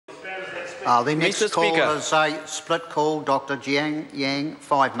The next call is a split call. Dr. Jiang Yang,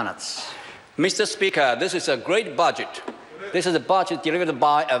 5 minutes. Mr. Speaker, this is a great budget. This is a budget delivered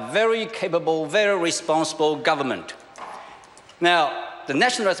by a very capable, very responsible government. Now, the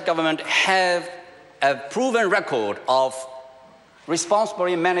nationalist government have a proven record of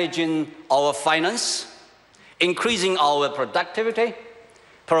responsibly managing our finance, increasing our productivity,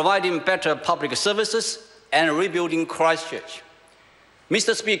 providing better public services, and rebuilding Christchurch.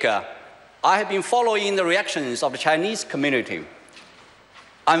 Mr. Speaker, I have been following the reactions of the Chinese community.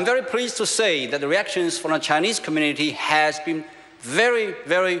 I'm very pleased to say that the reactions from the Chinese community has been very,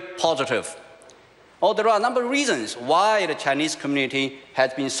 very positive. There are a number of reasons why the Chinese community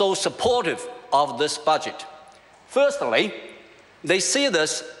has been so supportive of this budget. Firstly, they see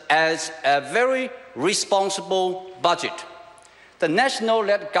this as a very responsible budget. The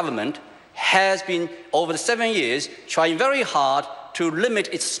national-led government has been, over the 7 years, trying very hard to limit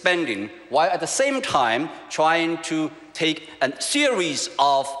its spending, while at the same time trying to take a series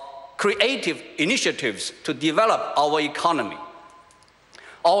of creative initiatives to develop our economy.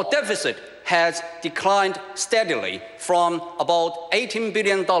 Our deficit has declined steadily from about $18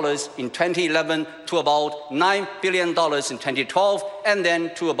 billion in 2011 to about $9 billion in 2012, and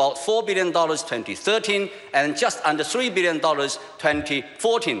then to about $4 billion in 2013, and just under $3 billion in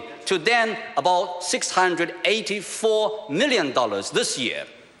 2014, to then about $684 million this year.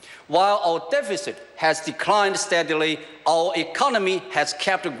 While our deficit has declined steadily, our economy has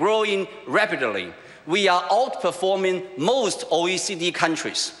kept growing rapidly. We are outperforming most OECD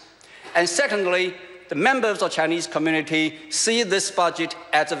countries. And secondly, the members of the Chinese community see this budget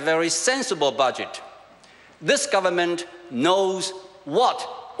as a very sensible budget. This government knows what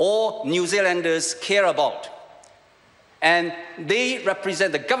all New Zealanders care about. And the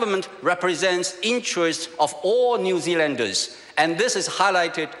government represents interests of all New Zealanders. And this is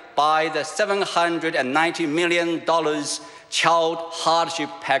highlighted by the $790 million child hardship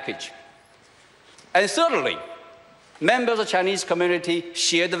package. And thirdly, members of the Chinese community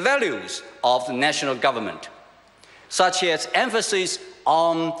share the values of the national government, such as emphasis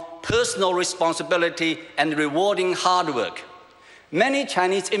on personal responsibility and rewarding hard work. Many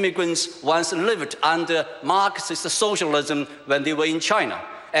Chinese immigrants once lived under Marxist socialism when they were in China,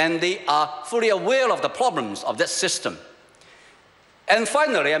 and they are fully aware of the problems of that system. And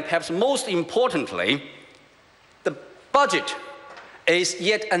finally, and perhaps most importantly, the budget is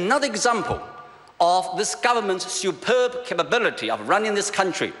yet another example of this government's superb capability of running this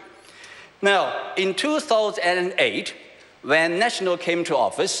country. Now, in 2008, when National came to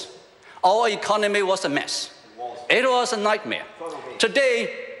office, our economy was a mess. It was a nightmare. Today,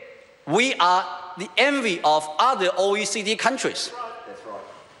 we are the envy of other OECD countries. That's right.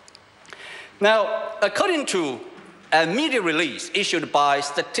 Now, according to a media release issued by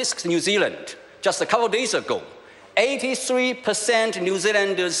Statistics New Zealand just a couple of days ago, 83% New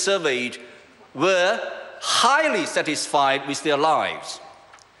Zealanders surveyed were highly satisfied with their lives.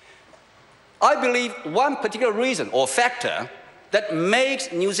 I believe one particular reason or factor that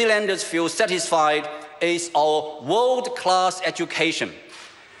makes New Zealanders feel satisfied is our world-class education.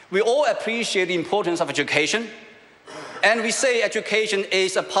 We all appreciate the importance of education, and we say education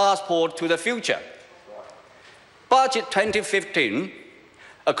is a passport to the future. Budget 2015,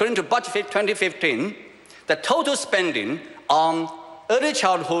 according to Budget 2015, the total spending on early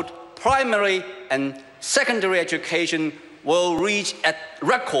childhood, primary and secondary education will reach a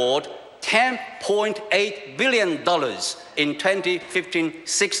record $10.8 billion in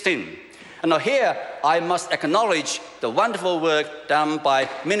 2015-16. And now here, I must acknowledge the wonderful work done by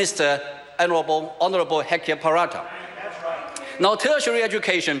Minister Honourable Hekia Parata. Now, tertiary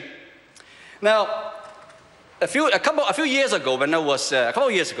education. Now, a few years ago, when I was a couple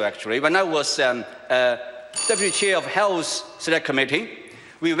of years ago actually, when I was Deputy Chair of Health Select Committee,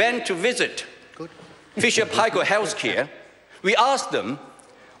 we went to visit Fisher Paykel Healthcare. We asked them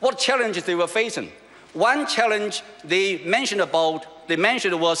what challenges they were facing. One challenge they mentioned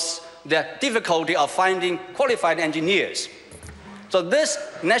was the difficulty of finding qualified engineers. So this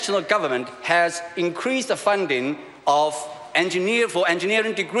national government has increased the funding of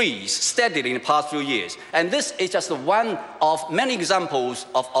engineering degrees steadily in the past few years. And this is just one of many examples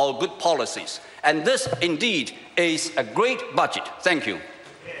of our good policies. And this indeed is a great budget. Thank you.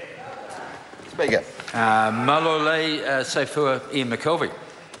 Speaker. Malole Sefua Ian McKelvey.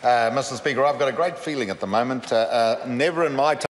 Mr. Speaker, I've got a great feeling at the moment. Never in my time